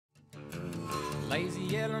Lazy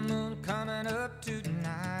yellow moon coming up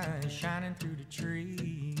tonight, shining through the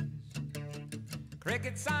trees.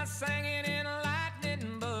 Crickets are singing and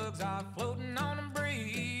lightning bugs are floating on the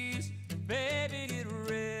breeze. Baby, get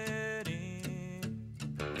ready.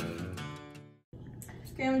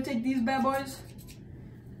 Okay, I'm gonna take these bad boys,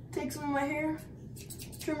 take some of my hair,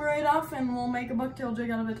 trim it right off, and we'll make a bucktail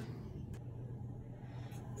jig out of it.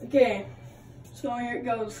 Okay, so here it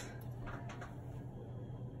goes.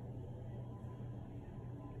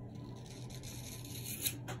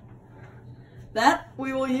 That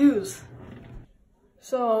we will use.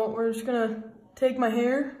 So we're just gonna take my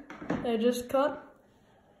hair that I just cut,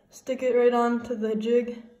 stick it right onto the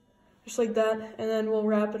jig, just like that, and then we'll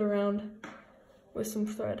wrap it around with some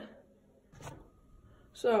thread.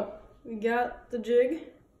 So we got the jig.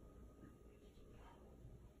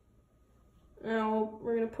 Now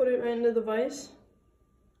we're gonna put it right into the vise,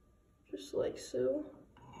 just like so.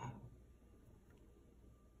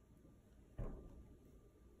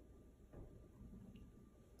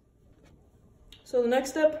 So the next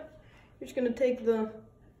step, you're just gonna take the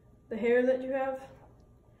hair that you have.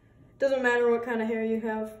 Doesn't matter what kind of hair you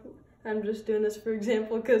have. I'm just doing this for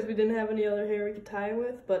example because we didn't have any other hair we could tie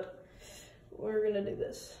with, but we're gonna do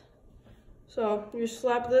this. So you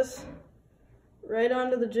slap this right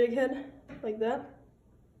onto the jig head, like that.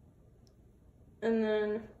 And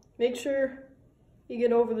then make sure you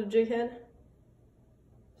get over the jig head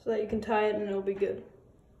so that you can tie it and it'll be good.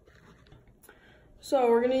 So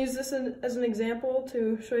we're gonna use this as an example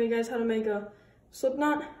to show you guys how to make a slip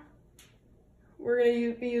knot. We're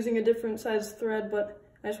gonna be using a different size thread, but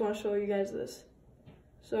I just wanna show you guys this.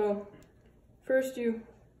 So first you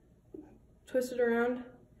twist it around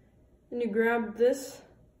and you grab this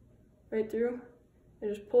right through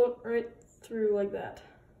and just pull it right through like that.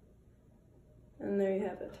 And there you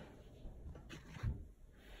have it.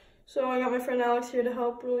 So I got my friend Alex here to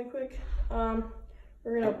help really quick.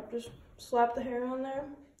 We're gonna just slap the hair on there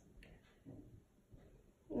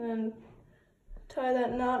and then tie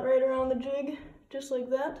that knot right around the jig, just like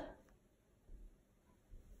that.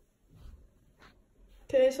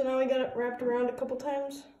 Okay, so now we got it wrapped around a couple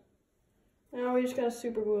times. Now we just gotta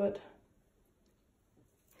super glue it.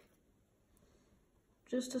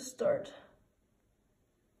 Just to start.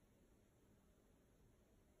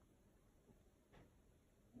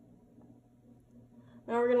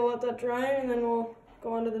 Now we're gonna let that dry and then we'll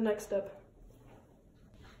go on to the next step.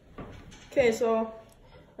 Okay, so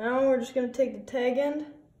now we're just gonna take the tag end,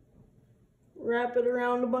 wrap it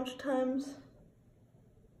around a bunch of times.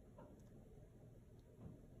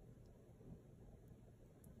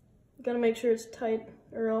 You gotta make sure it's tight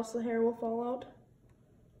or else the hair will fall out.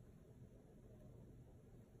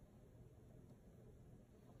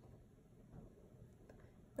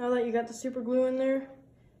 Now that you got the super glue in there,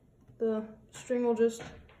 the string will just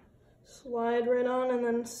slide right on and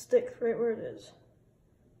then stick right where it is.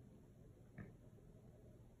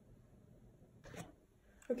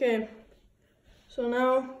 Okay, so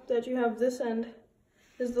now that you have this end,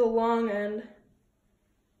 this is the long end,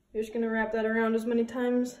 you're just gonna wrap that around as many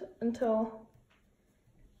times until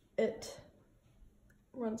it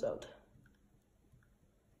runs out.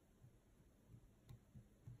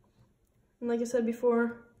 And like I said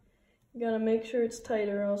before, you gotta make sure it's tight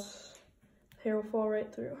or else the hair will fall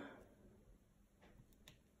right through.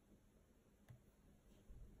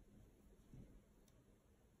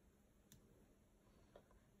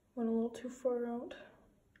 Went a little too far out.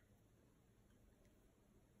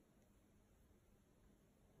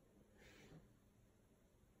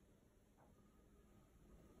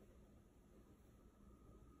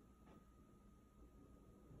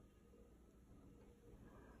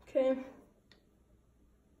 Okay.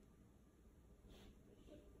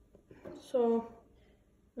 So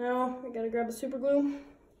now we gotta grab the super glue.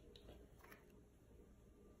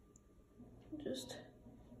 Just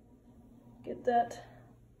get that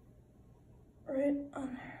right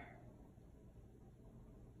on there.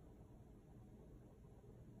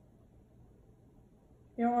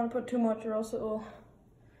 You don't want to put too much or else it will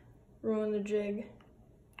ruin the jig.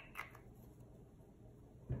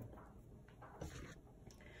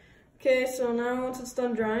 Okay, so now once it's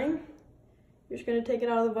done drying, you're just going to take it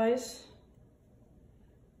out of the vise.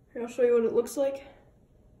 Here, I'll show you what it looks like.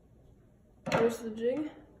 There's the jig.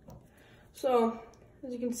 So,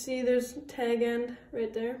 as you can see, there's a tag end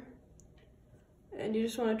right there. And you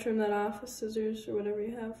just want to trim that off with scissors or whatever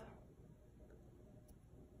you have.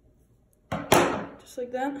 Just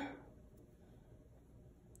like that.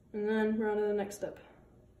 And then we're on to the next step.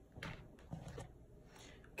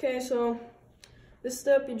 Okay, so this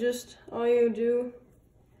step, all you do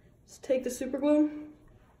is take the super glue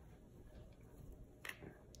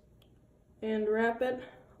and wrap it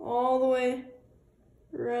all the way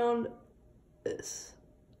around this.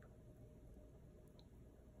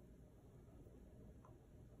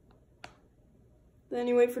 Then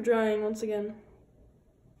you wait for drying once again.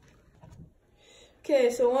 Okay,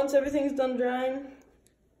 so once everything's done drying,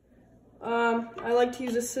 I like to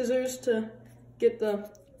use the scissors to get the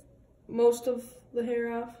most of the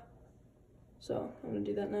hair off. So I'm gonna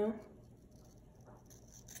do that now.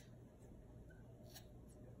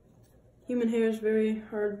 Human hair is very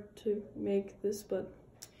hard to make this, but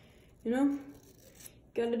you know,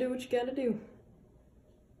 gotta do what you gotta do.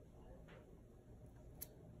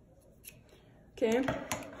 Okay,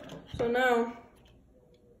 so now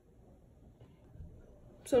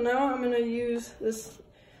I'm gonna use this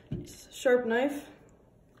sharp knife.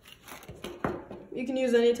 You can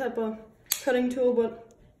use any type of cutting tool,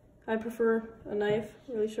 but I prefer a knife,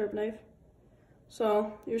 a really sharp knife.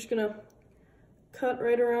 So you're just gonna cut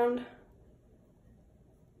right around.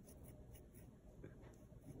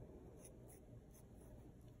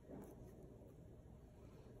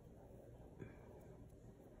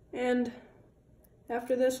 And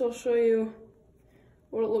after this, I'll show you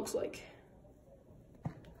what it looks like.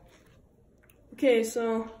 Okay,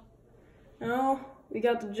 so now we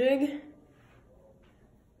got the jig.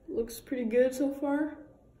 Looks pretty good so far.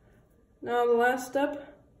 Now the last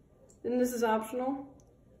step, and this is optional.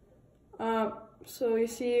 So you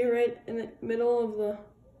see right in the middle of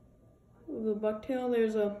the bucktail,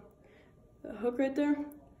 there's a hook right there.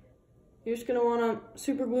 You're just gonna wanna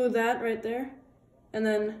super glue that right there, and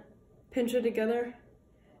then pinch it together,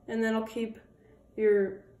 and then it'll keep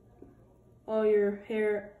all your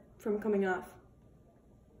hair from coming off.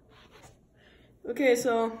 Okay,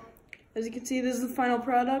 so as you can see, this is the final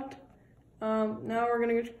product. Now we're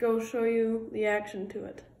gonna go show you the action to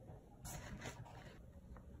it.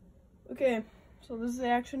 Okay, so this is the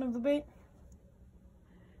action of the bait.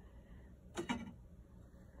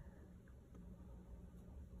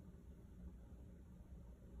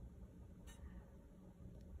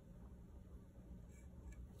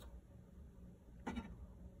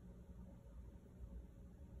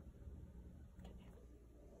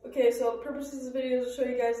 Okay, so the purpose of this video is to show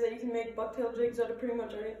you guys that you can make bucktail jigs out of pretty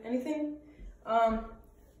much anything.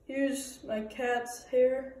 Here's my cat's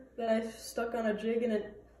hair that I stuck on a jig, and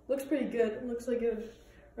it looks pretty good. It looks like it would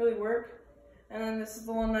really work. And then this is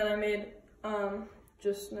the one that I made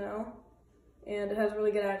just now, and it has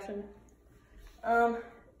really good action.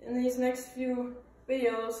 In these next few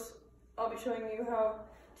videos, I'll be showing you how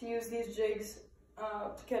to use these jigs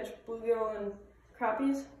to catch bluegill and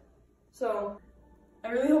crappies. So I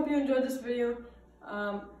really hope you enjoyed this video.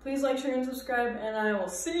 Please like, share, and subscribe, and I will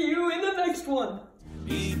see you in the next one.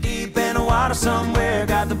 Deep, deep in the water somewhere,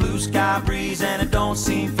 got the blue sky breeze, and it don't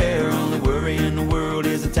seem fair. Only worry in the world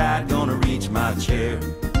is the tide gonna reach my chair.